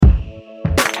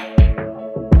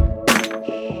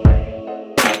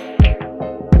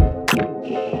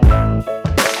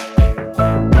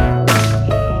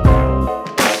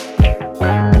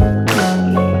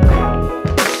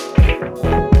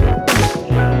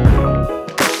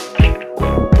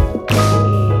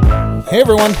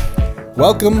everyone.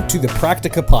 Welcome to the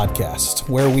Practica podcast,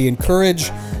 where we encourage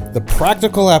the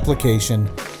practical application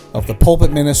of the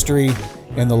pulpit ministry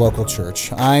in the local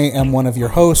church. I am one of your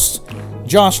hosts,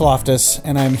 Josh Loftus,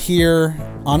 and I'm here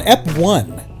on Ep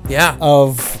 1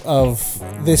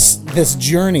 of this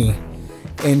journey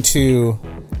into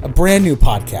a brand new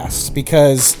podcast,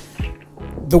 because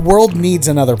the world needs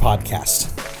another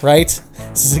podcast, right?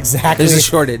 There's a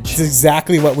shortage. This is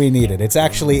exactly what we needed. It's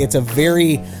a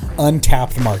very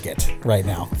untapped market right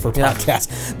now for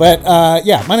podcasts. But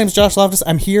my name is Josh Loftus.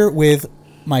 I'm here with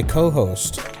my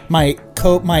co-host, my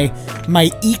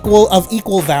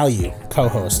equal value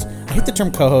co-host. I hate the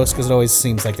term co-host because it always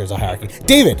seems like there's a hierarchy.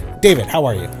 David, how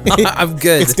are you? I'm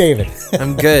good. It's David.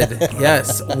 I'm good.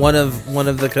 Yes, one of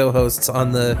the co-hosts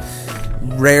on the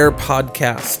rare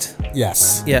podcast.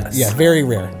 Yes. Yes. Yeah, very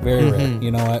rare. Very rare.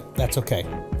 You know what? That's okay.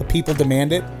 The people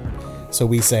demand it, so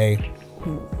we say,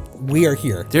 we are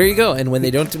here. There you go. And when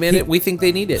they don't demand it, we think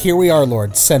they need it. Here we are,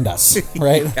 Lord. Send us.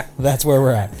 Right? Yeah. That's where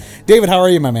we're at. David, how are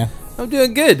you, my man? I'm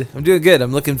doing good.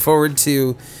 I'm looking forward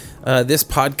to this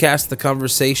podcast, the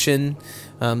conversation,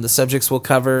 the subjects we'll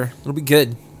cover. It'll be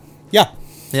good. Yeah.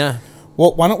 Yeah.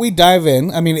 Well, why don't we dive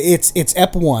in? I mean, it's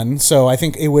Ep 1, so I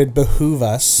think it would behoove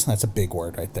us. That's a big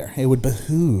word right there. It would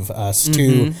behoove us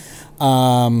to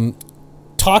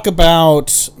talk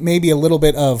about maybe a little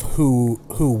bit of who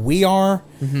we are,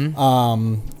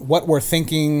 what we're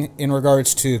thinking in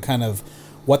regards to kind of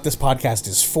what this podcast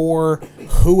is for,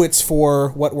 who it's for,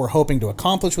 what we're hoping to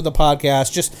accomplish with the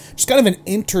podcast. Just kind of an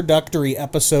introductory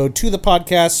episode to the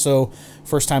podcast, so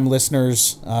first-time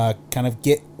listeners kind of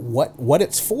get what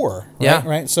it's for. Right? Yeah.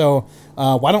 Right. So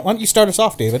why don't you start us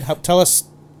off, David? Tell us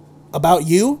about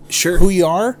you, sure, who you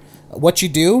are, what you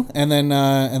do, and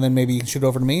then maybe shoot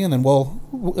over to me, and then we'll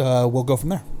go from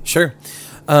there. Sure.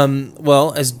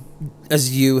 Well,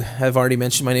 as you have already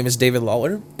mentioned, my name is David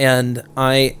Lawler, and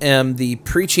I am the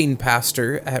preaching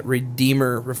pastor at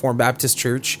Redeemer Reformed Baptist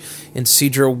Church in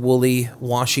Sedro-Woolley,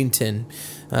 Washington.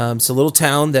 It's a little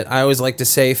town that I always like to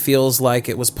say feels like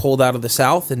it was pulled out of the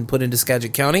South and put into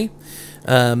Skagit County.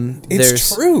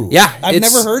 It's true. Yeah, I've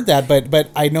never heard that, but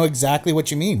I know exactly what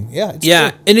you mean. Yeah, it's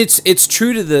true. And it's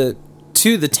true to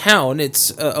the town.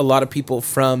 It's a lot of people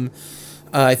from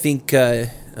I think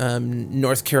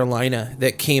North Carolina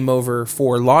that came over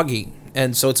for logging,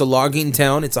 and so it's a logging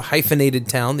town. It's a hyphenated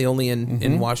town, the only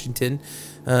in Washington.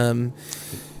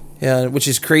 Which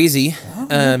is crazy,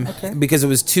 because it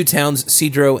was two towns,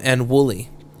 Sedro and Woolley.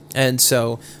 And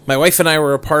so my wife and I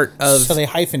were a part of... So they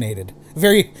hyphenated.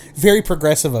 Very, very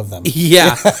progressive of them.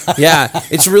 Yeah.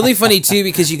 It's really funny, too,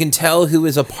 because you can tell who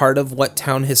is a part of what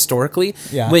town historically.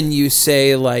 Yeah. When you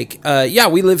say, like,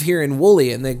 we live here in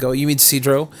Woolley, and they go, you mean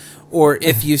Sedro? Or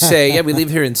if you say, we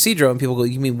live here in Sedro, and people go,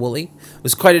 you mean Woolley? It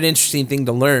was quite an interesting thing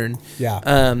to learn.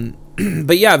 Yeah.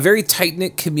 But yeah, very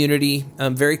tight-knit community,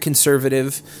 very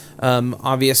conservative.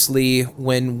 Obviously,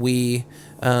 when we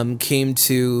came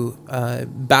to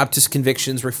Baptist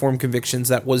convictions, Reformed convictions,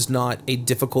 that was not a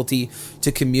difficulty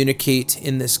to communicate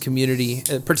in this community,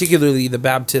 particularly the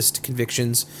Baptist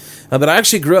convictions. But I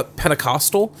actually grew up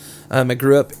Pentecostal. I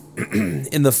grew up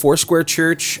in the Foursquare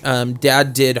Church.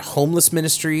 Dad did homeless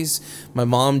ministries. My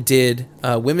mom did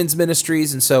women's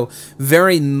ministries. And so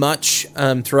very much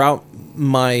throughout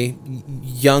my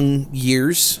young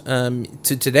years to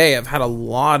today, I've had a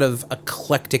lot of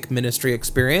eclectic ministry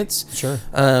experience. Sure.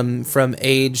 From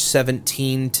age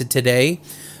 17 to today.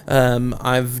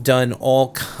 I've done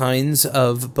all kinds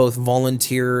of both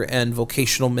volunteer and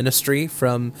vocational ministry,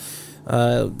 from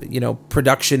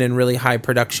production and really high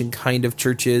production kind of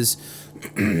churches.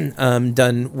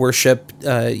 Done worship,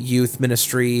 youth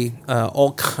ministry,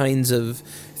 all kinds of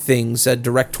things,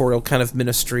 directorial kind of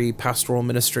ministry, pastoral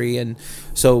ministry. And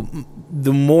so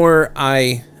the more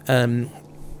I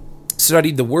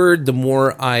studied the Word, the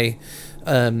more I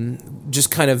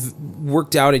just kind of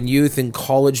worked out in youth and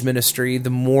college ministry, the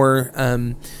more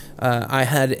I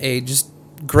had a just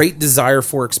great desire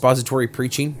for expository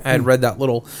preaching. I had read that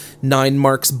little 9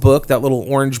 Marks book, that little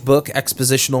orange book,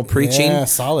 Expositional Preaching. Yeah,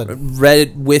 solid. Read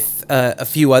it with a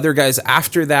few other guys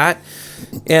after that.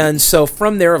 And so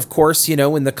from there, of course,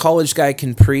 when the college guy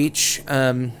can preach,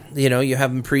 you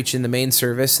have him preach in the main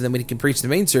service, and then when he can preach the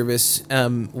main service,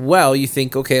 you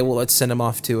think, okay, well, let's send him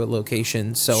off to a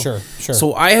location. So, sure.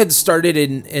 So I had started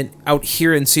in out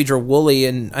here in Sedro-Woolley,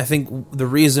 and I think the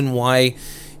reason why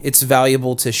it's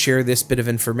valuable to share this bit of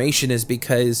information is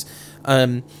because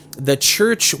the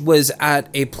church was at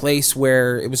a place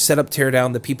where it was set up, tear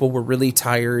down. The people were really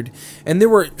tired, and there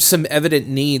were some evident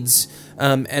needs.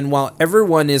 And while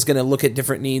everyone is going to look at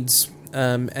different needs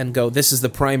and go, this is the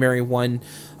primary one.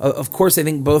 Of course, I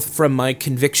think both from my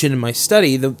conviction and my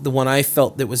study, the one I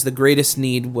felt that was the greatest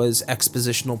need was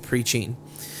expositional preaching.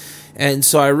 And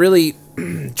so I really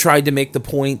tried to make the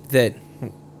point that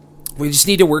we just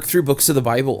need to work through books of the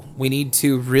Bible. We need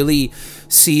to really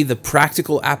see the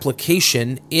practical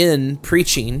application in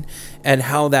preaching and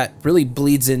how that really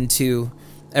bleeds into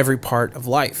every part of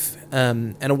life.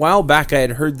 And a while back, I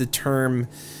had heard the term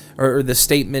or the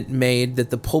statement made that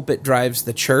the pulpit drives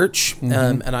the church.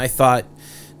 And I thought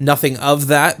nothing of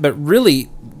that, but really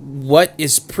what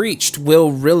is preached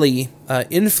will really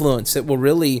influence, it will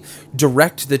really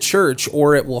direct the church,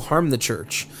 or it will harm the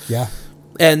church. Yeah.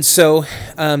 And so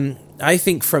I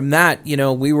think from that,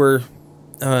 we were,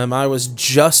 I was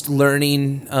just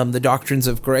learning the doctrines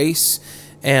of grace,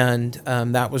 and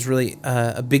that was really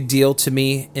a big deal to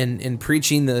me in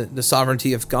preaching the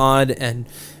sovereignty of God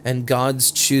and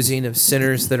God's choosing of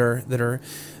sinners that are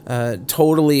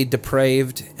totally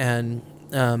depraved, and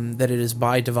that it is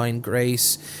by divine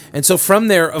grace. And so from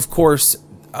there, of course,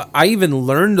 I even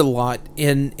learned a lot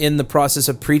in the process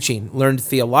of preaching, learned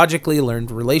theologically, learned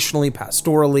relationally,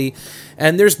 pastorally.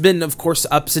 And there's been, of course,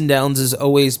 ups and downs as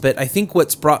always. But I think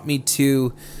what's brought me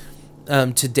to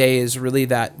today is really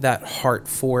that heart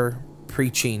for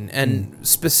preaching, and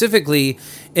specifically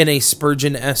in a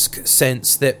Spurgeon-esque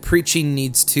sense, that preaching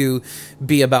needs to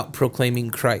be about proclaiming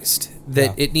Christ,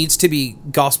 that it needs to be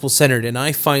gospel-centered. And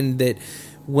I find that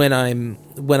when I'm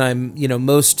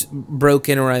most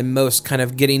broken, or I'm most kind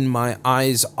of getting my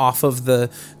eyes off of the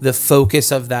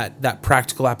focus of that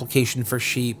practical application for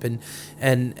sheep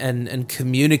and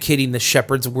communicating the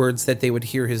shepherd's words that they would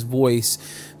hear his voice,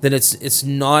 then it's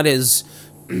not as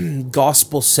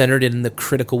gospel centered in the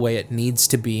critical way it needs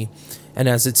to be, and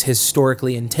as it's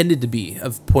historically intended to be,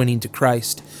 of pointing to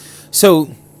Christ.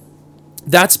 So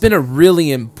that's been a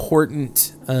really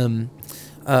important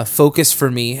focus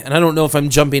for me. And I don't know if I'm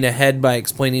jumping ahead by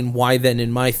explaining why then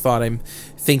in my thought I'm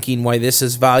thinking why this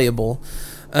is valuable.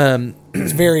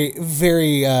 It's very,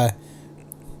 very,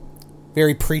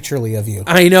 very preacherly of you.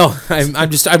 I know. I'm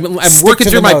working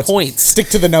through my points. Stick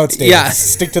to the notes, David. Yeah.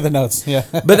 Stick to the notes. Yeah.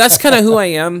 But that's kind of who I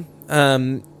am.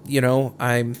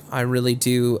 I really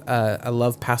do. I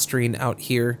love pastoring out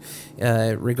here,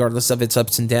 regardless of its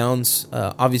ups and downs.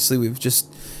 Obviously, we've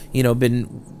just,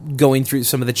 been going through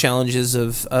some of the challenges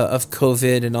of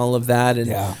COVID and all of that,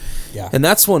 and and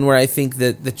that's one where I think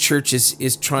that the church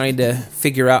is trying to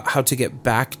figure out how to get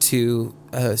back to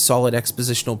solid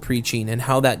expositional preaching, and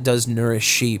how that does nourish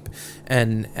sheep,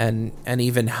 and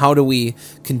even how do we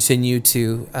continue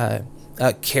to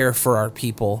care for our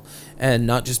people, and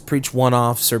not just preach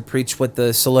one-offs or preach what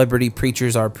the celebrity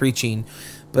preachers are preaching,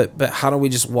 but how do we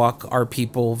just walk our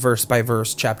people verse by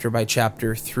verse, chapter by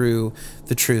chapter through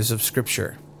the truths of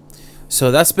Scripture.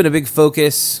 So that's been a big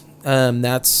focus.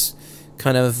 That's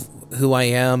kind of who I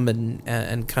am,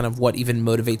 and kind of what even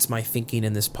motivates my thinking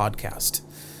in this podcast.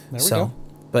 There we go.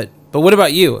 But what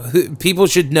about you? People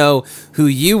should know who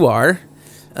you are.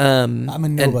 I'm a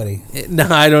nobody. No,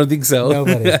 I don't think so.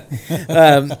 Nobody.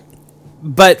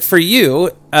 But for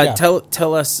you,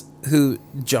 tell us who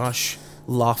Josh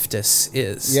Loftus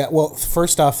is. Yeah, well,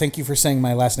 first off, thank you for saying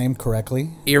my last name correctly.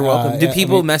 You're welcome. Do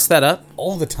people mess that up?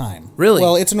 All the time. Really?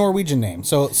 Well, it's a Norwegian name.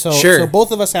 So Sure.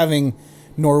 both of us having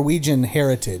Norwegian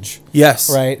heritage.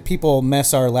 Yes. Right? People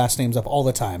mess our last names up all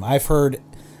the time. I've heard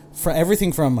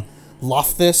everything from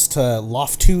Loftus to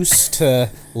Loftus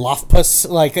to Lofpus.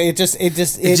 Like it just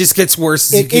gets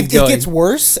worse as you keep It going. gets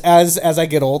worse as I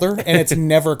get older, and it's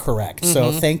never correct.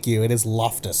 So thank you. It is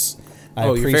Loftus. I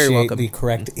you're very appreciate welcome. the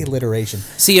correct alliteration.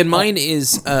 See, and mine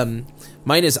is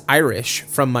Irish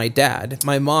from my dad.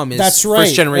 My mom is That's right.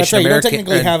 first generation That's right. American. You don't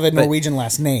technically have a Norwegian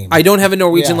last name. I don't have a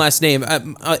Norwegian last name.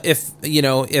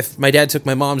 If my dad took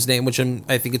my mom's name, which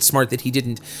I think it's smart that he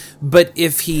didn't, but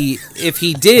if he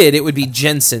did, it would be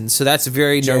Jensen. So that's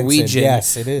very Jensen. Norwegian.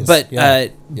 Yes, it is. But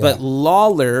but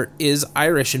Lawler is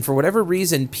Irish, and for whatever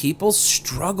reason, people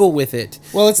struggle with it.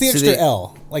 Well, it's the extra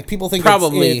L. Like people think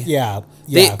probably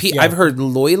I've heard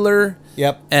Loiler.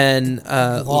 Yep. And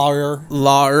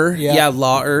Lauer. Yep. Yeah,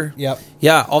 Lauer. Yep.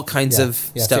 Yeah, all kinds of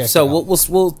stuff. So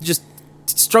we'll just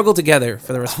struggle together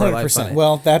for the rest of our life. 100%.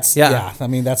 Well, that's I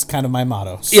mean, that's kind of my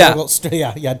motto. Struggle,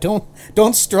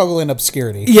 Don't struggle in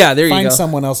obscurity. Yeah, there you go. Find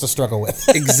someone else to struggle with.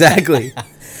 Exactly.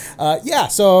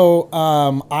 So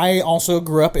I also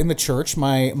grew up in the church.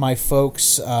 My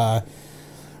folks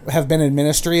have been in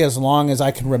ministry as long as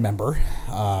I can remember.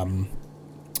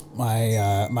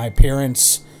 My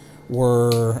parents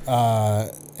were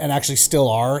and actually still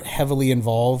are heavily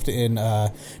involved in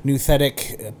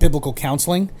nouthetic biblical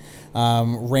counseling.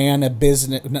 ran a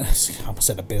business. I almost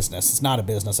said a business. It's not a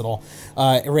business at all.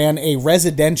 Ran a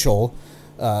residential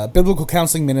biblical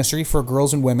counseling ministry for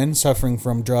girls and women suffering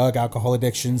from drug, alcohol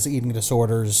addictions, eating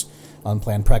disorders,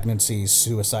 unplanned pregnancies,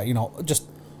 suicide, just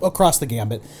across the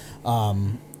gambit.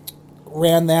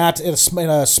 Ran that in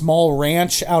a small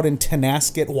ranch out in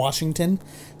Tenasket, Washington.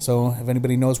 So if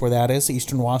anybody knows where that is,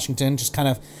 Eastern Washington, just kind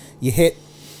of, you hit,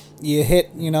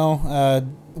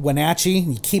 Wenatchee,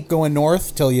 and you keep going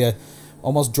north till you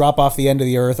almost drop off the end of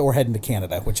the earth or head into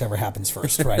Canada, whichever happens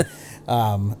first, right?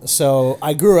 So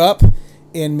I grew up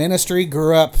in ministry,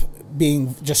 grew up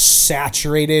being just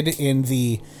saturated in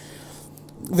the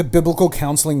biblical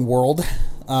counseling world.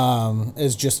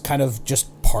 Is just kind of just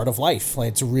part of life. Like,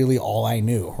 it's really all I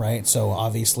knew, right? So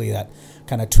obviously that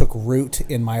kind of took root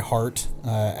in my heart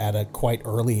at a quite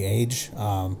early age.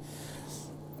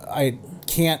 I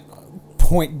can't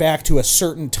point back to a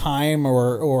certain time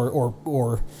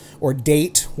or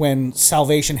date when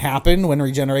salvation happened, when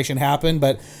regeneration happened,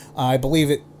 but I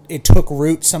believe it took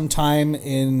root sometime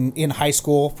in high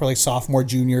school, probably sophomore,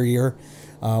 junior year,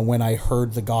 when I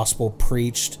heard the gospel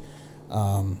preached.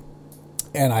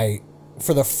 And I,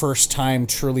 for the first time,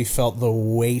 truly felt the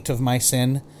weight of my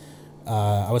sin.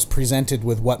 I was presented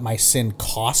with what my sin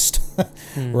cost,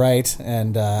 right?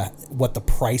 And what the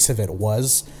price of it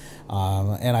was.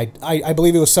 And I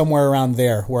believe it was somewhere around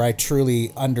there where I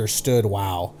truly understood,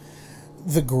 wow,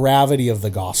 the gravity of the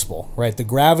gospel, right? The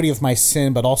gravity of my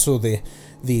sin, but also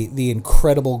the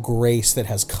incredible grace that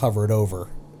has covered over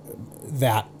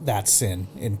that sin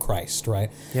in Christ, right?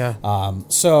 Yeah.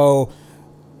 So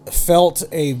felt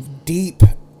a deep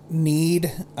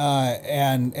need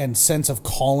and sense of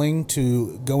calling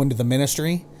to go into the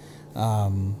ministry.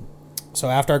 So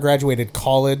after I graduated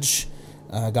college,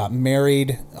 got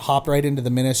married, hopped right into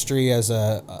the ministry as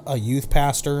a youth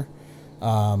pastor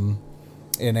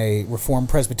in a Reformed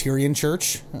Presbyterian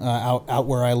church out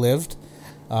where I lived.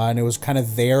 And it was kind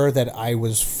of there that I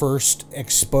was first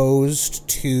exposed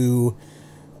to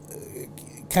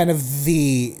kind of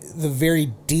the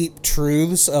very deep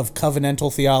truths of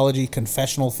covenantal theology,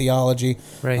 confessional theology,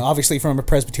 right. Obviously from a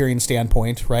Presbyterian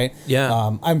standpoint, right?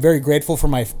 Yeah. I'm very grateful for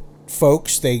my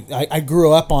folks. I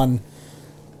grew up on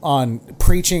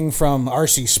preaching from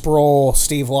R.C. Sproul,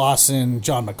 Steve Lawson,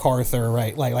 John MacArthur,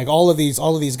 right? Like all of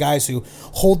these guys who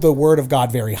hold the Word of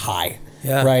God very high,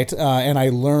 yeah. right? And I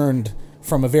learned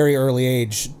from a very early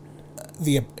age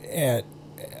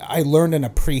I learned an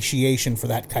appreciation for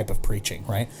that type of preaching,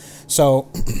 right?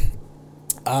 So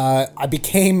I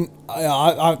became,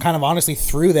 kind of honestly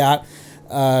through that,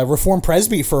 Reformed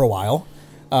Presby for a while.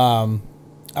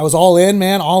 I was all in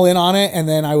on it, and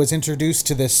then I was introduced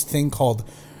to this thing called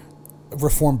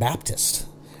Reformed Baptist,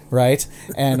 right?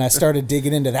 And I started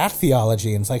digging into that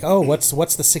theology, and it's like, oh, what's the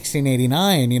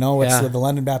 1689? What's the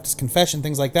London Baptist Confession,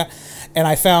 things like that. And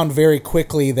I found very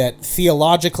quickly that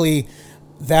theologically,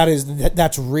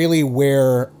 that's really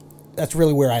where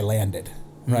I landed,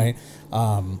 right?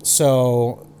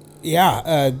 So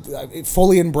yeah,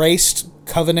 fully embraced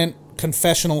covenant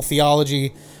confessional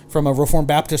theology from a Reformed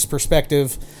Baptist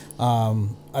perspective.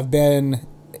 I've been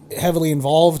heavily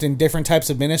involved in different types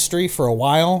of ministry for a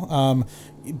while.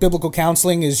 Biblical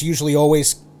counseling is usually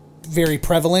always very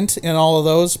prevalent in all of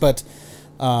those, but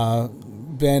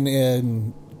been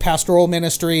in pastoral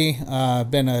ministry,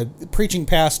 been a preaching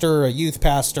pastor, a youth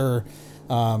pastor,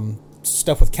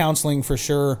 stuff with counseling for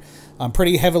sure. I'm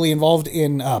pretty heavily involved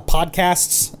in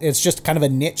podcasts. It's just kind of a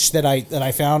niche that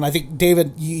I found. I think,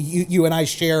 David, you and I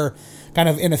share kind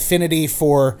of an affinity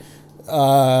for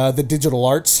the digital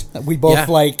arts. We both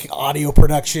like audio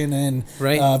production and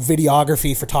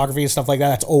videography, photography, and stuff like that.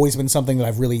 That's always been something that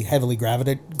I've really heavily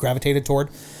gravitated toward.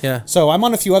 Yeah. So I'm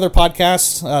on a few other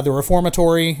podcasts, The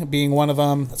Reformatory being one of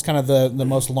them. That's kind of the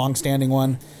most long-standing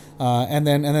one, and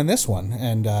then this one,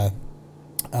 that's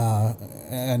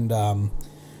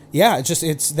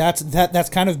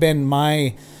kind of been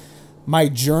my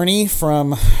journey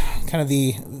from kind of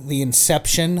the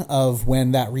inception of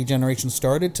when that regeneration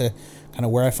started to kind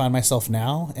of where I find myself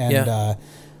now. And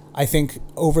I think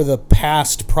over the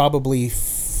past probably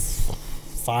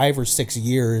 5 or 6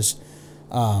 years,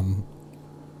 I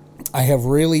have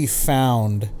really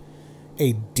found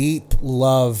a deep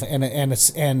love and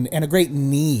a great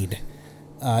need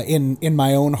in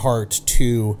my own heart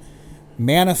to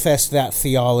manifest that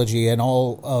theology and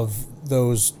all of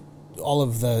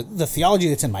the theology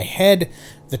that's in my head,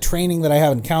 the training that I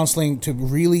have in counseling, to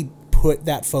really put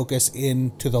that focus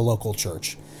into the local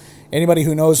church. Anybody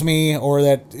who knows me or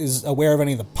that is aware of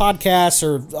any of the podcasts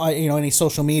or any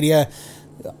social media,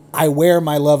 I wear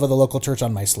my love of the local church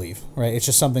on my sleeve, right? It's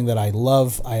just something that I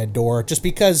love, I adore, just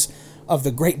because of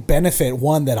the great benefit,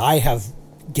 one, that I have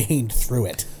gained through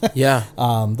it. Yeah.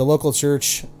 The local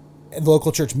church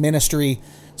ministry,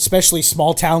 especially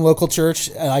small town local church,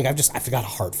 like I've got a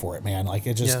heart for it, man. Like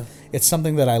it's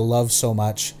something that I love so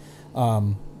much.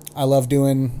 I love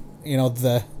doing,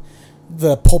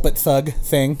 the pulpit thug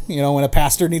thing, when a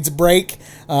pastor needs a break.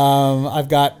 I've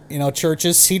got,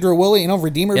 churches, Cedar Woolley,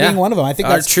 Redeemer being one of them. I think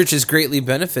our church has greatly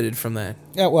benefited from that.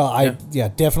 Yeah, well, I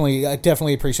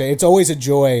definitely appreciate it. It's always a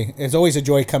joy. It's always a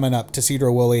joy coming up to Cedar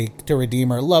Woolley, to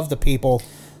Redeemer. Love the people,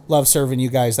 love serving you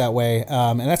guys that way.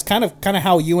 And that's kind of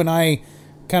how you and I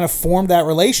kind of formed that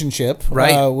relationship.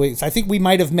 Right. I think we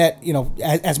might have met,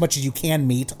 as much as you can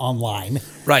meet online.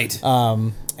 Right.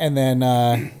 And then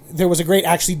there was a great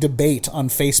debate on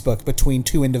Facebook between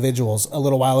two individuals a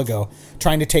little while ago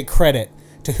trying to take credit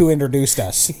to who introduced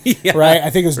us. Yeah, right?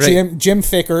 I think it was Jim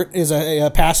Fickert is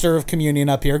a pastor of Communion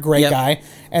up here, great guy.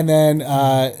 And then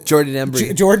Jordan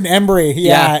Embry. Jordan Embry,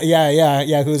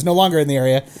 who is no longer in the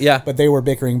area. Yeah. But they were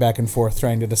bickering back and forth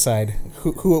trying to decide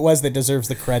who it was that deserves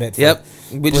the credit.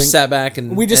 We just sat back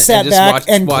and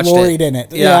watched gloried in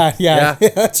it. Yeah.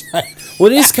 That's right.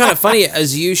 Well, it is kind of funny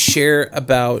as you share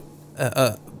about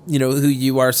who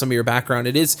you are, some of your background.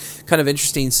 It is kind of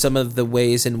interesting some of the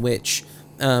ways in which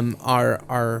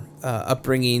our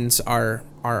upbringings,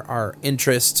 our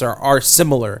interests are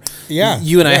similar. Yeah,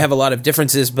 you and I have a lot of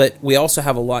differences, but we also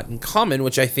have a lot in common,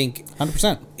 which I think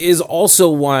 100% is also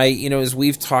why, as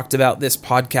we've talked about this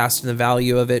podcast and the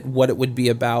value of it, what it would be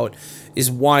about, is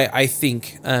why I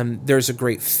think there's a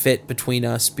great fit between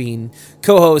us being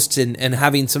co-hosts and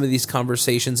having some of these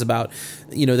conversations about,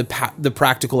 the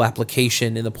practical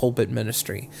application in the pulpit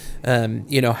ministry.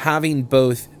 Having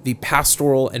both the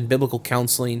pastoral and biblical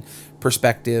counseling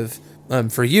perspective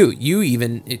for you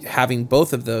even having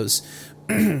both of those,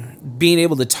 being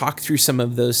able to talk through some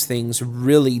of those things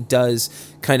really does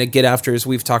kind of get after, as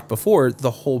we've talked before,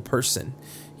 the whole person.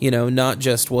 Not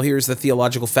just, well, here's the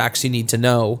theological facts you need to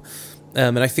know.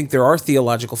 And I think there are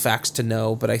theological facts to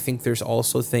know, but I think there's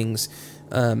also things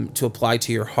to apply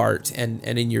to your heart and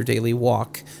in your daily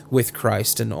walk with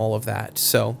Christ and all of that.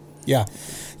 So yeah,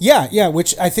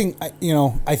 which I think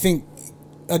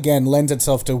again lends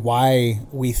itself to why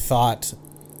we thought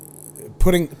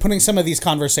putting some of these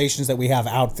conversations that we have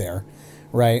out there,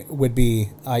 right, would be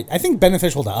I think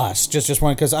beneficial to us. Just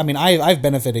one, because I've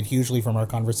benefited hugely from our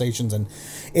conversations, and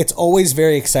it's always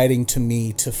very exciting to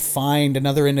me to find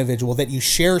another individual that you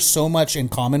share so much in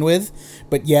common with,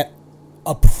 but yet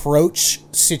approach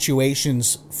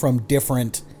situations from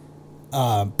different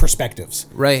perspectives.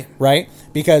 Right.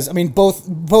 Because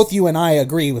both you and I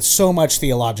agree with so much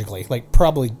theologically, like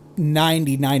probably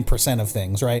 99% of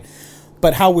things, right?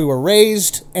 But how we were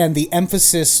raised and the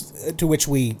emphasis to which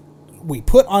we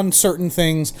put on certain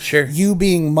things. Sure. You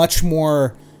being much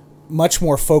more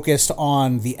focused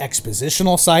on the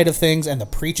expositional side of things and the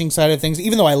preaching side of things.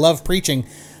 Even though I love preaching,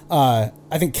 I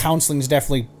think counseling is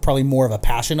definitely probably more of a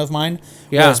passion of mine.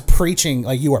 Yeah. Whereas preaching,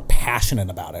 like, you are passionate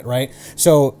about it, right?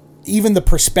 So even the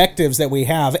perspectives that we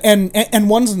have, and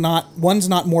one's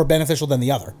not more beneficial than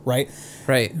the other, right?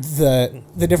 Right. The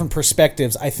different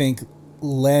perspectives, I think,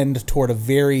 lend toward a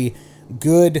very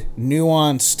good,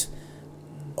 nuanced,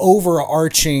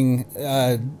 overarching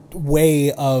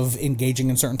way of engaging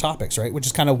in certain topics, right? Which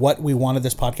is kind of what we wanted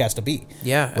this podcast to be.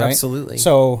 Yeah, right? Absolutely.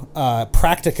 So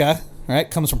practica, right,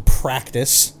 comes from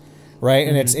practice, right?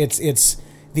 Mm-hmm. And it's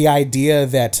the idea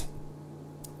that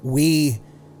we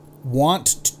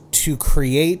want to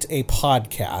create a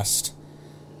podcast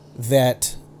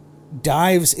that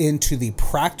dives into the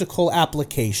practical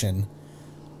application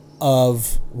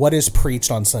of what is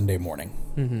preached on Sunday morning,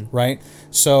 right?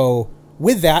 So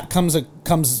with that comes a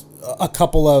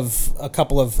couple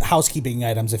of housekeeping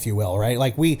items, if you will, right?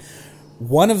 Like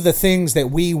one of the things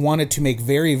that we wanted to make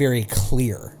very, very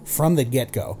clear from the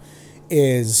get-go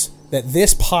is that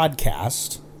this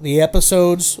podcast, the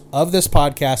episodes of this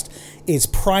podcast, is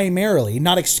primarily,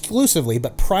 not exclusively,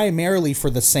 but primarily for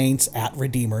the saints at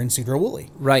Redeemer in Cedar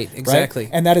Woolley. Right, exactly.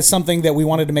 Right? And that is something that we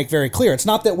wanted to make very clear. It's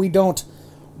not that we don't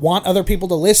want other people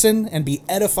to listen and be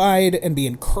edified and be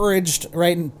encouraged,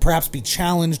 right, and perhaps be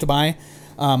challenged by,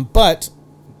 but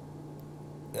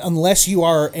unless you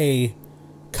are a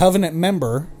covenant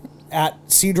member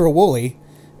at Cedar Woolley,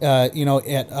 at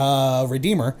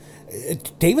Redeemer,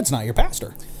 David's not your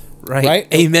pastor.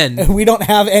 Right. Amen. We don't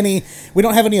have any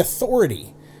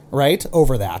authority, right,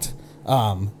 over that.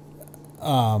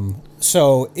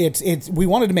 So it's we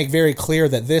wanted to make very clear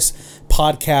that this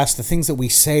podcast, the things that we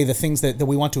say, the things that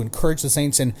we want to encourage the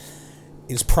saints in,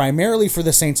 is primarily for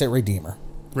the saints at Redeemer.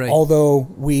 Right. Although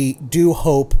we do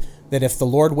hope that if the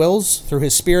Lord wills, through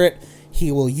his Spirit,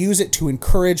 he will use it to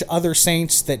encourage other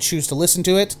saints that choose to listen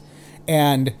to it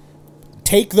and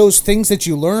take those things that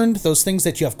you learned, those things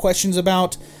that you have questions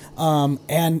about,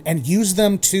 and use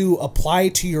them to apply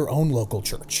to your own local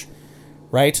church,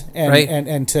 right?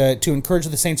 And to encourage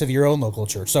the saints of your own local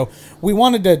church. So we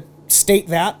wanted to state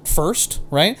that first,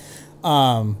 right?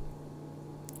 And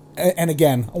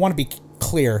again, I want to be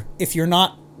clear. If you're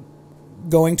not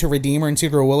going to Redeemer in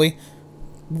Cedar Woolley,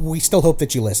 we still hope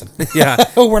that you listen. Yeah.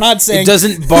 We're not saying... It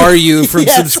doesn't bar you from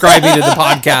subscribing to the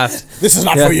podcast. This is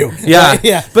not for you. Yeah.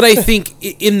 Yeah. But I think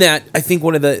in that, I think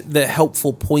one of the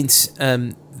helpful points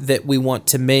that we want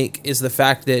to make is the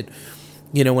fact that,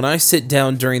 you know, when I sit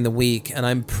down during the week and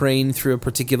I'm praying through a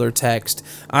particular text,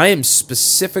 I am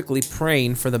specifically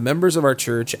praying for the members of our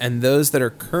church and those that are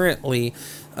currently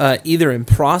either in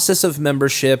process of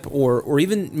membership or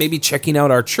even maybe checking out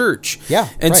our church. Yeah.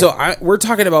 And so we're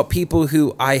talking about people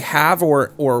who I have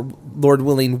or Lord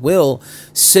willing will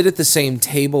sit at the same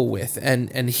table with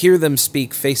and hear them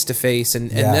speak face to face and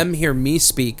them hear me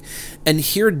speak and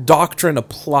hear doctrine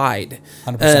applied.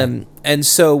 100%. And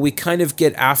so we kind of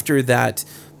get after that,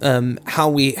 how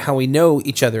we know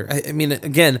each other. I mean,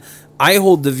 again, I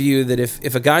hold the view that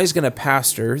if a guy's going to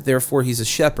pastor, therefore he's a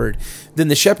shepherd, then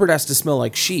the shepherd has to smell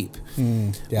like sheep.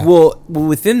 Well,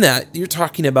 within that, you're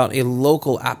talking about a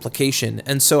local application.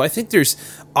 And so I think there's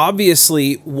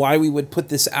obviously why we would put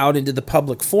this out into the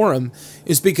public forum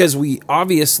is because we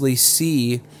obviously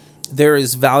see there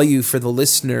is value for the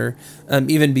listener,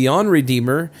 even beyond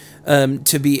Redeemer,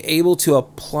 to be able to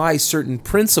apply certain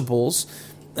principles.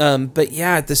 But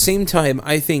yeah, at the same time,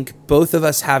 I think both of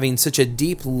us having such a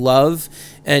deep love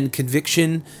and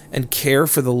conviction and care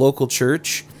for the local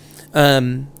church,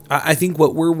 I think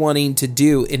what we're wanting to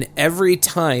do in every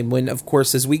time when, of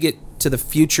course, as we get to the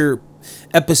future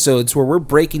episodes where we're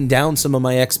breaking down some of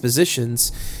my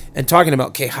expositions and talking about,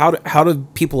 okay, how do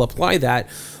people apply that?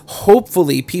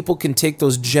 Hopefully people can take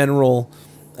those general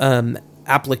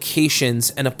applications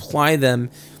and apply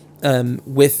them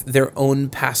with their own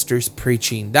pastor's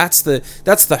preaching. That's the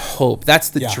hope. That's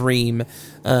the dream.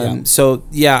 So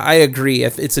yeah, I agree.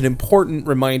 It's an important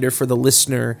reminder for the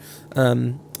listener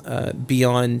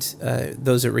beyond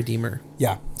those at Redeemer.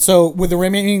 Yeah. So with the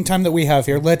remaining time that we have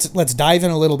here, let's dive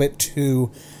in a little bit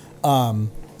to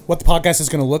what the podcast is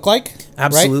going to look like.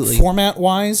 Absolutely. Right? Format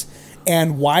wise,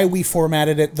 and why we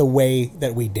formatted it the way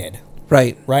that we did.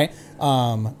 Right. Right.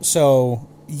 So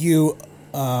you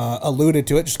alluded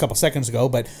to it just a couple seconds ago,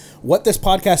 but what this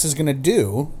podcast is going to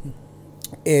do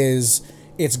is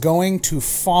it's going to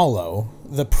follow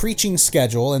the preaching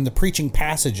schedule and the preaching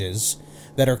passages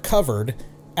that are covered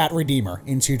at Redeemer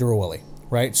in Cedar Woolley,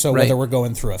 right? So whether we're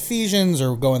going through Ephesians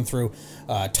or going through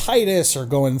Titus or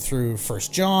going through 1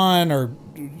 John or,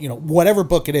 you know, whatever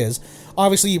book it is,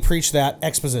 obviously you preach that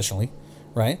expositionally,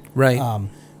 right? Right.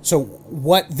 So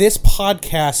what this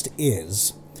podcast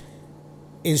is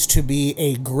to be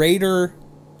a greater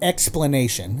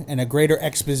explanation and a greater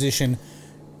exposition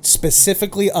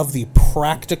specifically of the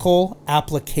practical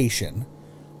application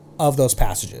of those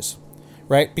passages,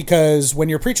 right? Because when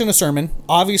you're preaching a sermon,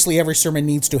 obviously every sermon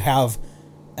needs to have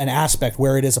an aspect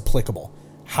where it is applicable.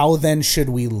 How then should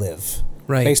we live?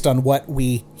 Right. Based on what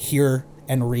we hear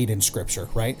and read in Scripture,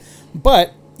 right?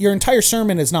 But your entire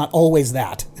sermon is not always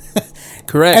that.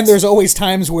 Correct. And there's always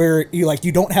times where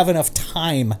you don't have enough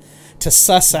time to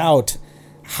suss out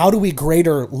how do we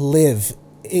greater live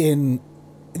in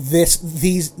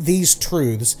these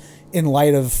truths in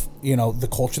light of, you know, the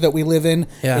culture that we live in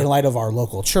light of our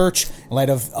local church, in light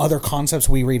of other concepts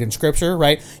we read in Scripture,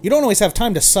 right? You don't always have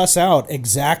time to suss out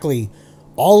exactly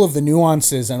all of the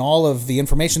nuances and all of the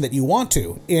information that you want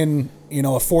to in, you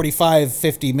know, a 45,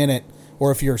 50 minute,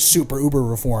 or if you're super uber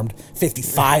reformed,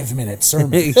 55-minute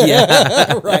sermon.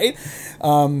 Yeah. Right?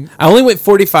 I only went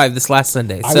 45 this last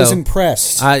Sunday. I was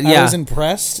impressed. I was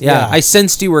impressed. Yeah. I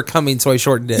sensed you were coming, so I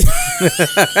shortened it.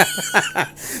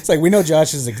 It's like, we know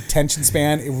Josh's attention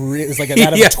span is like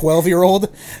that of a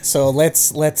 12-year-old. So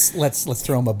let's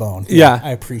throw him a bone. Yeah.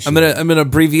 I appreciate it. I'm gonna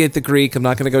abbreviate the Greek. I'm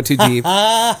not gonna go too deep.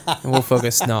 And we'll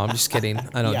focus. No, I'm just kidding.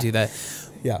 I don't do that.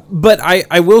 Yeah. But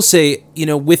I will say, you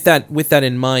know, with that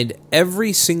in mind,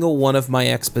 every single one of my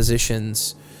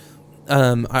expositions,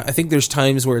 I think there's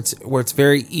times where it's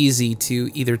very easy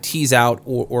to either tease out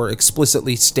or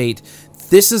explicitly state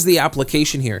this is the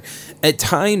application here. At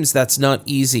times that's not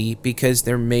easy because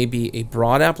there may be a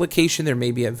broad application, there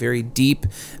may be a very deep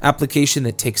application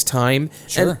that takes time.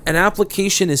 Sure. And an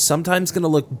application is sometimes going to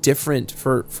look different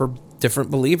for different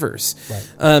believers.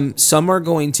 Right. Some are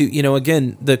going to,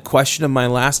 again, the question of my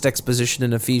last exposition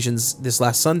in Ephesians this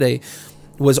last Sunday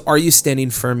was, are you standing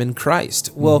firm in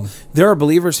Christ? Well, there are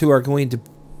believers who are going to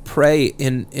pray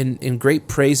in great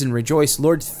praise and rejoice.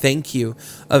 Lord, thank you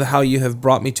of how you have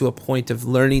brought me to a point of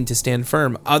learning to stand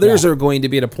firm. Others are going to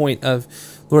be at a point of,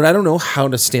 Lord, I don't know how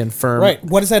to stand firm. Right.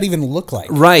 What does that even look like?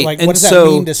 Right. Like, and what does that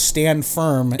mean to stand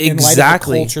firm in light of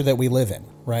the culture that we live in?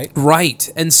 Right. Right.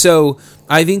 And so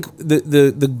I think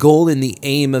the goal and the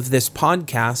aim of this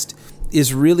podcast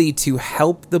is really to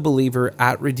help the believer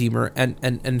at Redeemer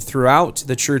and throughout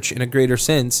the church in a greater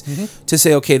sense to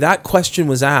say, okay, that question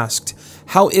was asked.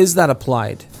 How is that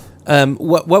applied?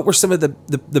 What were some of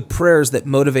the prayers that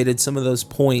motivated some of those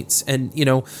points? And,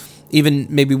 even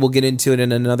maybe we'll get into it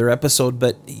in another episode,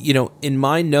 but, in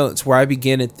my notes where I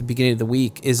begin at the beginning of the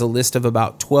week is a list of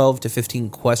about 12 to 15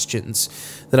 questions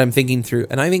that I'm thinking through.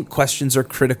 And I think questions are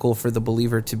critical for the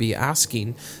believer to be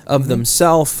asking of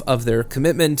themselves, of their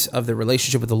commitment, of their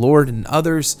relationship with the Lord and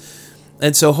others.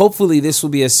 And so hopefully this will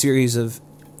be a series of,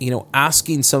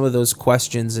 asking some of those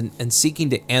questions and seeking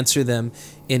to answer them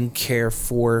in care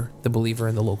for the believer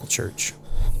in the local church.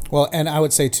 Well, and I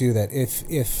would say too that if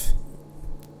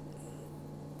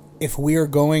we are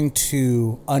going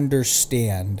to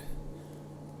understand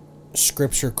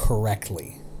Scripture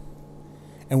correctly,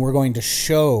 and we're going to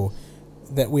show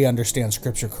that we understand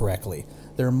Scripture correctly,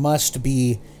 there must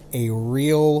be a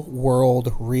real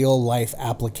world, real life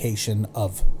application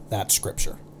of that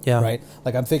Scripture. Yeah. Right?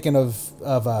 Like I'm thinking of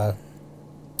 1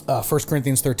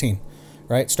 Corinthians 13,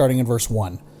 right? Starting in verse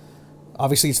 1.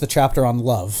 Obviously, it's the chapter on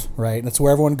love, right? That's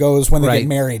where everyone goes when they get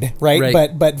married,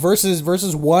 right? But verses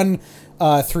 1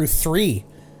 through 3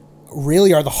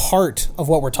 really are the heart of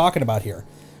what we're talking about here,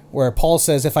 where Paul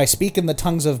says, if I speak in the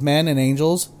tongues of men and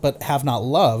angels, but have not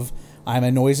love, I'm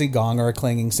a noisy gong or a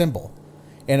clanging cymbal.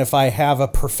 And if I have a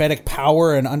prophetic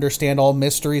power and understand all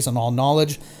mysteries and all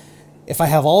knowledge, if I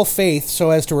have all faith so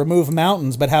as to remove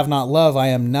mountains, but have not love, I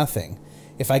am nothing.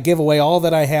 If I give away all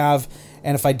that I have,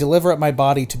 and if I deliver up my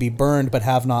body to be burned, but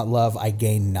have not love, I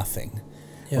gain nothing.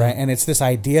 Yeah. Right? And it's this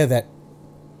idea that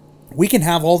we can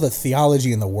have all the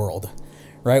theology in the world,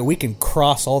 right? We can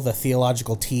cross all the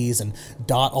theological T's and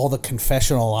dot all the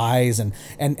confessional I's and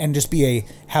just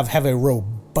have a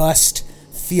robust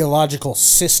theological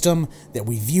system that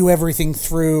we view everything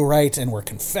through, right? And we're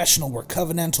confessional, we're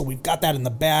covenantal, we've got that in the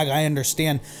bag. I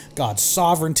understand God's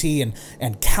sovereignty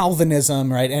and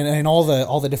Calvinism, right? And all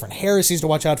the different heresies to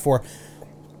watch out for.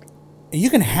 You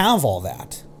can have all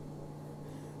that,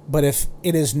 but if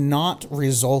it is not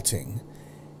resulting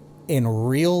in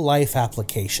real life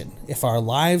application, if our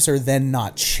lives are then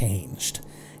not changed,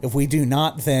 if we do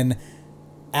not then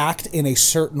act in a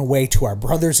certain way to our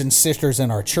brothers and sisters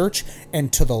in our church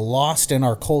and to the lost in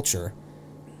our culture,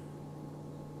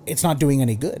 it's not doing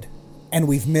any good. And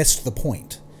we've missed the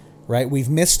point, right? We've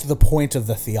missed the point of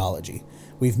the theology.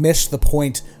 We've missed the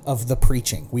point of the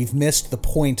preaching. We've missed the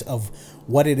point of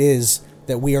what it is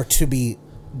that we are to be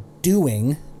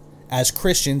doing as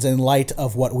Christians in light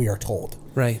of what we are told.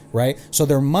 Right. Right? So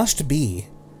there must be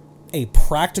a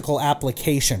practical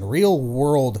application, real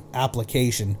world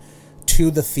application to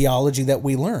the theology that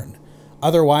we learn.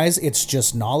 Otherwise, it's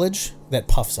just knowledge that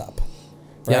puffs up.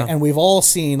 Right? Yeah. And we've all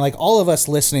seen, like all of us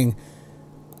listening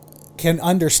can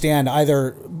understand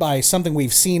either by something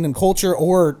we've seen in culture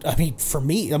or,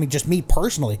 just me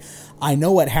personally, I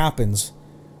know what happens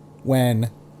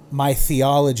when my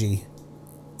theology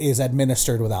is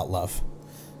administered without love.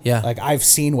 Yeah. Like I've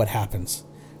seen what happens,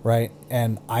 right?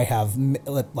 And I have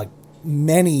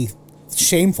many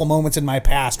shameful moments in my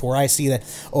past where I see that,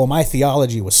 my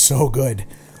theology was so good,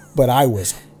 but I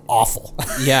was awful.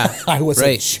 Yeah. I was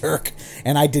a jerk.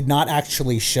 And I did not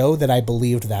actually show that I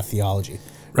believed that theology.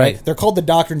 Right. They're called the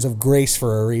doctrines of grace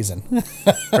for a reason.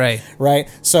 Right. Right.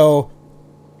 So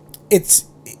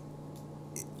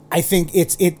I think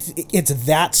it's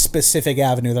that specific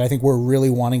avenue that I think we're really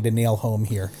wanting to nail home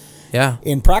here. Yeah.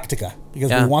 In Practica, because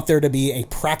we want there to be a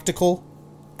practical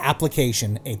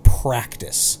application, a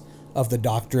practice of the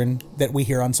doctrine that we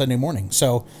hear on Sunday morning.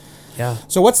 So, yeah.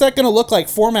 So what's that going to look like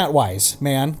format-wise,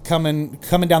 man? Coming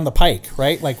down the pike,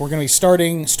 right? Like we're going to be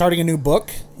starting a new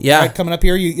book. Yeah. Right, coming up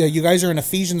here. You guys are in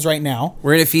Ephesians right now.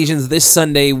 We're in Ephesians. This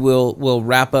Sunday we'll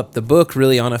wrap up the book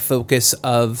really on a focus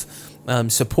of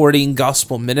supporting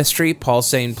gospel ministry. Paul's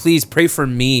saying, please pray for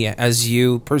me as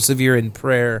you persevere in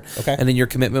prayer and in your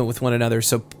commitment with one another.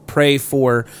 So pray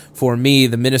for me,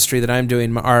 the ministry that I'm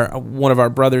doing. One of our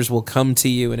brothers will come to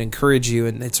you and encourage you,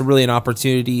 and it's really an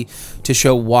opportunity to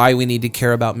show why we need to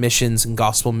care about missions and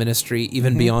gospel ministry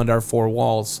even beyond our four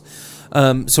walls.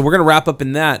 So we're going to wrap up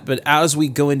in that. But as we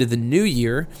go into the new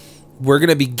year, we're going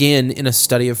to begin in a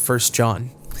study of 1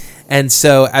 John. And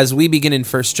so as we begin in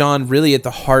 1 John, really at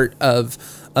the heart of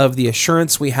the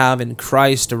assurance we have in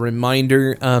Christ, a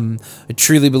reminder. I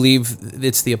truly believe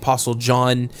it's the Apostle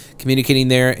John communicating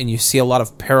there, and you see a lot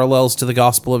of parallels to the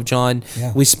Gospel of John.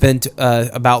 Yeah. We spent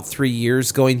about 3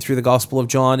 years going through the Gospel of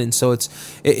John, and so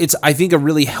it's I think a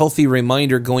really healthy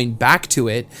reminder going back to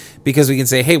it, because we can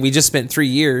say, hey, we just spent 3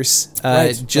 years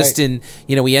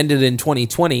we ended in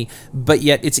 2020, but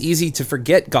yet it's easy to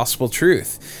forget gospel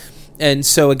truth. And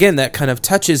so again, that kind of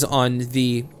touches on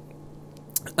the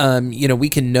we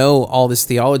can know all this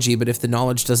theology, but if the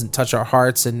knowledge doesn't touch our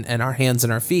hearts and our hands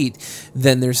and our feet,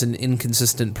 then there's an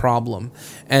inconsistent problem.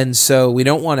 And so we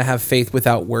don't want to have faith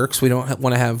without works. We don't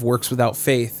want to have works without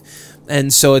faith.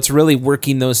 And so it's really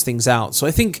working those things out. So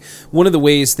I think one of the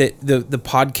ways that the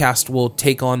podcast will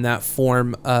take on that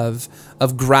form of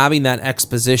grabbing that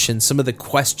exposition, some of the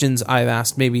questions I've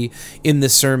asked maybe in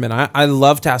this sermon. I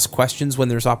love to ask questions when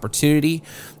there's opportunity.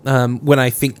 When I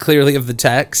think clearly of the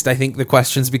text, I think the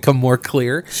questions become more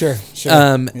clear. Sure.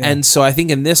 And so I think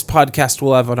in this podcast,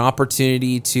 we'll have an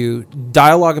opportunity to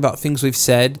dialogue about things we've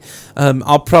said.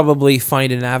 I'll probably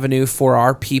find an avenue for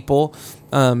our people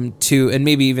and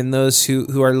maybe even those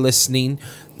who are listening,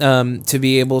 to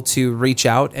be able to reach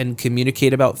out and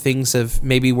communicate about things of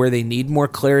maybe where they need more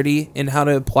clarity in how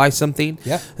to apply something.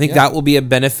 Yeah, I think that will be a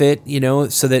benefit,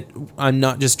 so that I'm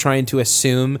not just trying to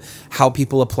assume how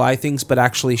people apply things, but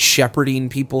actually shepherding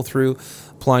people through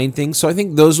applying things. So I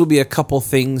think those will be a couple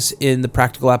things in the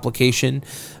practical application.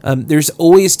 There's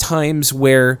always times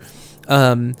where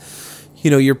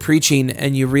you're preaching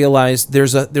and you realize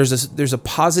there's a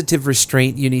positive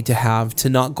restraint you need to have to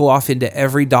not go off into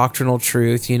every doctrinal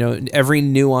truth, every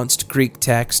nuanced Greek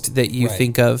text that you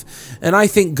think of. And I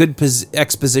think good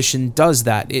exposition does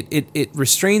that. It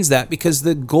restrains that, because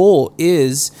the goal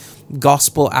is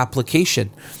gospel application.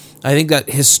 I think that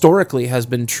historically has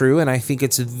been true, and I think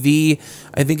it is the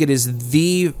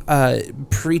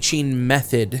preaching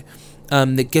method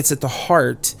that gets at the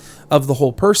heart of the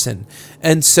whole person.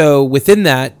 And so within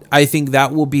that, I think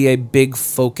that will be a big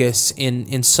focus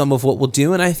in some of what we'll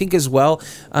do. And I think as well,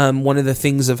 one of the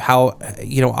things of how,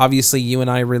 obviously you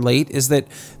and I relate is that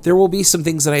there will be some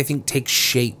things that I think take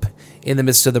shape in the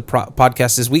midst of the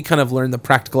podcast as we kind of learn the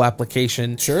practical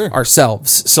application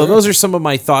ourselves. So those are some of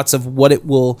my thoughts of what it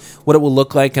will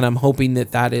look like. And I'm hoping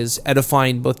that is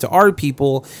edifying both to our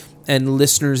people and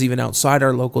listeners even outside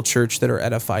our local church that are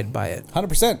edified by it.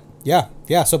 100%.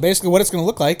 Yeah. So basically what it's going to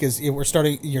look like is you're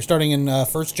starting in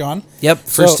 1 John. Yep,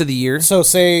 first of the year. So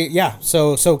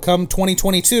so come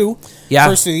 2022,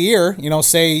 first of the year,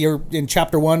 say you're in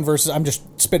chapter 1 verses, I'm just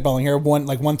spitballing here,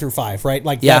 1 through 5, right?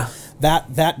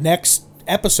 That next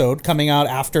episode coming out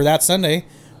after that Sunday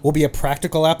will be a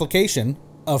practical application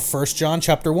of 1 John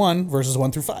chapter 1 verses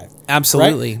 1 through 5.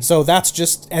 Absolutely. Right? So that's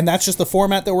just the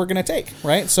format that we're going to take,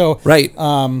 right? So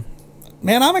man,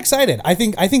 I'm excited. I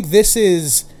think this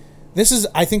is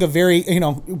I think a very,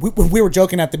 we were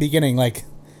joking at the beginning,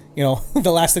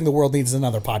 the last thing the world needs is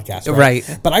another podcast,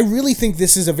 right? But I really think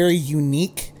this is a very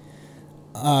unique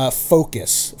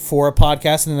focus for a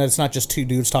podcast, and that it's not just two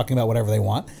dudes talking about whatever they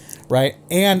want, right?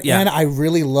 And I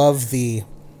really love the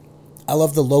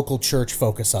local church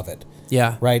focus of it.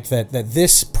 Yeah. Right? That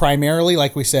this primarily,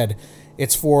 like we said,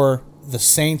 it's for the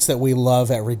saints that we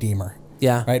love at Redeemer.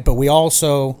 Yeah. Right? But we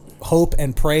also hope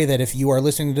and pray that if you are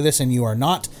listening to this and you are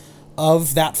not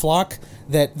of that flock,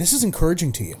 that this is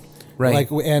encouraging to you. Right.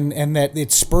 And that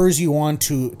it spurs you on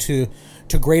to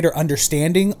greater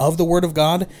understanding of the Word of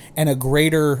God, and a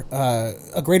greater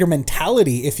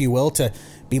mentality, if you will, to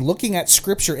be looking at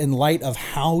Scripture in light of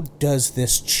how does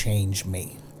this change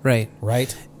me? Right.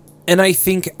 Right. And I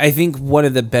think one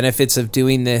of the benefits of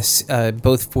doing this,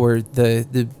 both for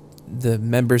the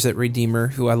members at Redeemer,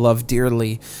 who I love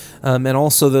dearly, and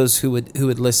also those who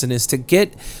would listen, is to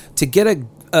get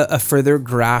a further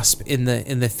grasp in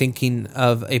the thinking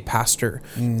of a pastor,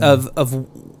 of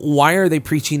why are they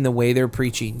preaching the way they're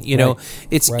preaching.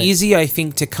 It's easy, I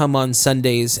think, to come on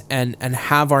Sundays and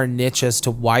have our niche as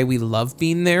to why we love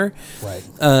being there. Right.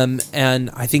 And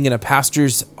I think in a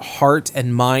pastor's heart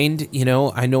and mind,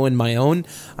 I know in my own,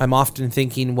 I'm often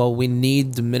thinking, well, we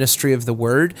need the ministry of the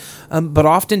word. But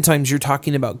oftentimes you're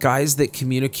talking about guys that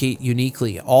communicate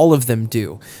uniquely. All of them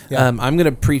do. Yeah. I'm going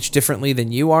to preach differently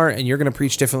than you are, and you're going to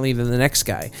preach differently than the next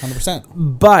guy. 100%.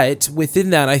 But within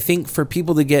that, I think for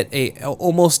people to get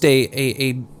almost almost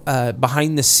a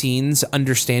behind the scenes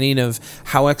understanding of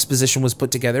how exposition was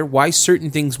put together, why certain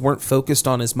things weren't focused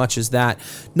on as much as that,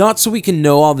 not so we can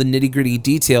know all the nitty-gritty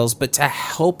details, but to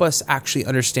help us actually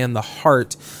understand the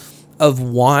heart of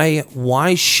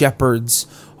why shepherds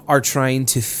are trying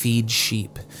to feed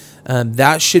sheep.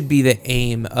 That should be the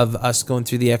aim of us going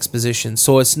through the exposition.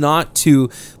 So it's not to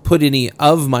put any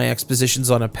of my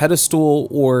expositions on a pedestal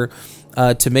or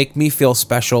to make me feel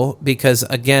special, because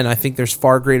again, I think there's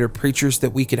far greater preachers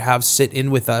that we could have sit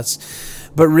in with us,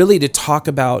 but really to talk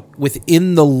about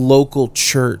within the local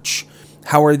church,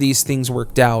 how are these things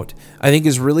worked out, I think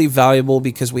is really valuable,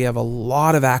 because we have a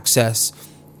lot of access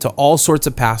to all sorts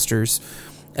of pastors.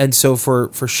 And so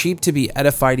for sheep to be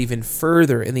edified even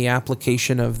further in the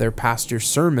application of their pastor's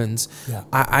sermons,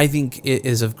 I think it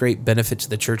is of great benefit to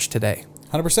the church today.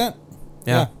 100%.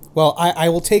 Yeah. Well, I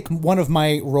will take one of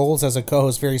my roles as a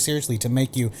co-host very seriously to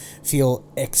make you feel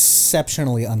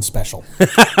exceptionally unspecial.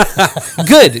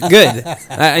 Good.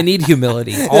 I need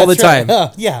humility all the time.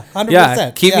 Yeah, 100%.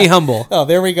 Yeah, keep me humble. Oh,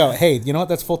 there we go. Hey, you know what?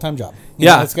 That's a full-time job.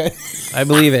 That's good. I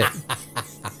believe it.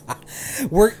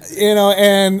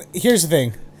 And here's the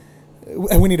thing.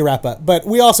 We need to wrap up. But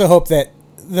we also hope that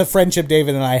the friendship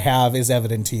David and I have is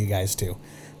evident to you guys too.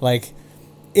 Like,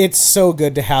 it's so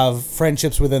good to have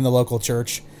friendships within the local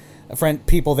church.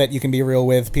 People that you can be real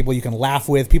with, people you can laugh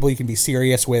with, people you can be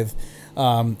serious with.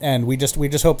 And we just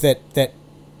hope that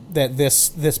this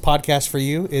podcast for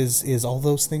you is all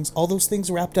those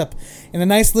things wrapped up in a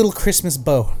nice little Christmas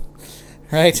bow.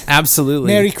 Right? Absolutely.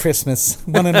 Merry Christmas,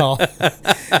 one and all.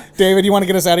 David, you want to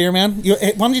get us out of here, man?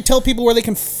 Why don't you tell people where they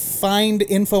can find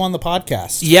info on the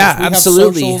podcast? Yeah, we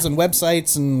absolutely. Have socials and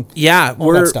websites and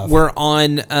all that stuff. We're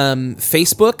on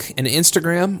Facebook and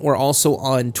Instagram. We're also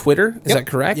on Twitter. Is that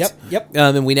correct? Yep.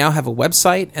 And we now have a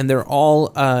website, and they're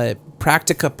all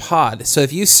Practica Pod. So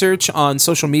if you search on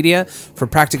social media for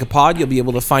Practica Pod, you'll be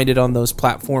able to find it on those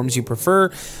platforms you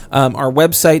prefer. Our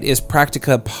website is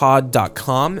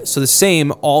practicapod.com. So the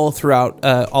same all throughout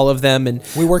all of them. And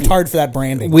we worked hard for that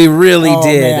branding. We really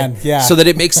did. Man. Yeah. So that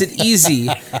it makes it easy.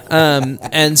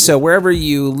 And so wherever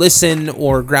you listen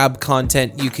or grab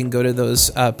content, you can go to those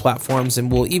platforms,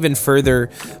 and we'll even further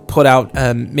put out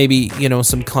maybe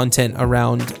some content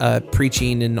around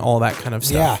preaching and all that kind of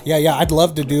stuff. Yeah. I'd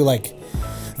love to do like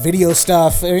video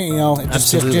stuff,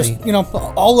 Absolutely.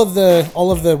 all of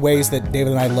the ways that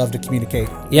David and I love to communicate.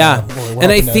 Yeah,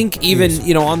 and I think even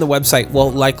on the website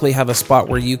we'll likely have a spot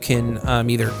where you can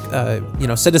either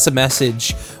send us a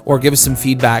message or give us some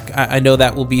feedback. I know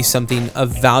that will be something of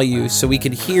value, so we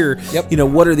can hear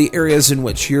what are the areas in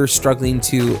which you're struggling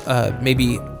to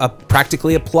maybe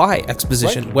practically apply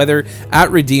exposition, right, whether at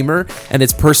Redeemer and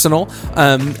it's personal,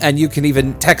 and you can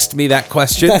even text me that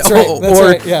question. That's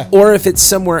right. Or if it's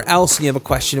somewhere else and you have a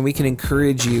question, and we can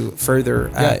encourage you further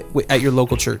at your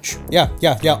local church. Yeah.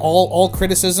 All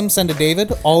criticism, send to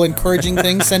David. All encouraging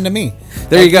things, send to me.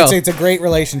 There you go. It's a great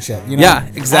relationship. Yeah,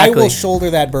 exactly. I will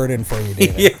shoulder that burden for you,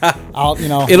 David.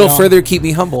 Yeah. It'll further keep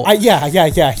me humble. Yeah.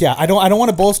 I don't want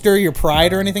to bolster your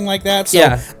pride or anything like that.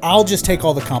 So I'll just take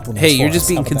all the compliments. Hey, you're just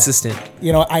being consistent.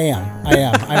 I am.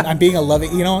 I'm being a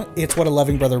loving. It's what a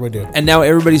loving brother would do. And now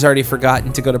everybody's already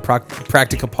forgotten to go to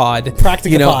Practica Pod.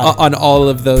 Pod. On all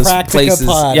of those Practica places.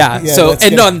 Pod. Yeah. So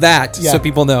on that, so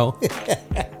people know.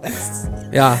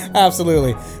 Yeah.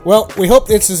 Absolutely. Well, we hope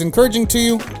this is encouraging to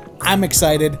you. I'm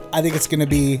excited. I think it's going to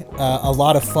be a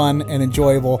lot of fun and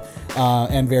enjoyable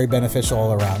and very beneficial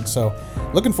all around. So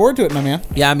looking forward to it, my man.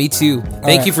 Yeah, me too.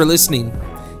 Thank you for listening.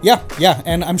 Yeah.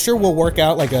 And I'm sure we'll work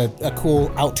out like a cool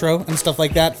outro and stuff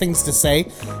like that, things to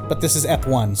say. But this is Ep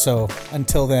 1. So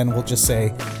until then, we'll just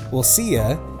say we'll see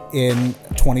ya in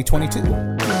 2022.